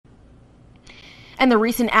And the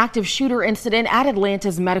recent active shooter incident at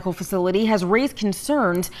Atlanta's medical facility has raised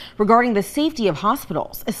concerns regarding the safety of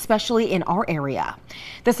hospitals, especially in our area.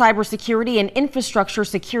 The Cybersecurity and Infrastructure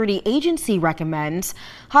Security Agency recommends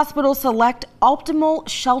hospitals select optimal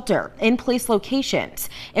shelter in place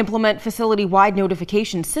locations, implement facility-wide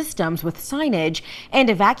notification systems with signage,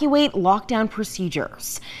 and evacuate lockdown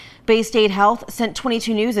procedures. Bay State Health sent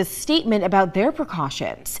 22 News a statement about their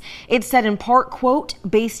precautions. It said in part, quote,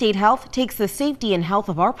 Bay State Health takes the safety and health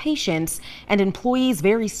of our patients and employees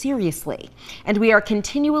very seriously, and we are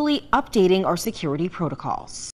continually updating our security protocols.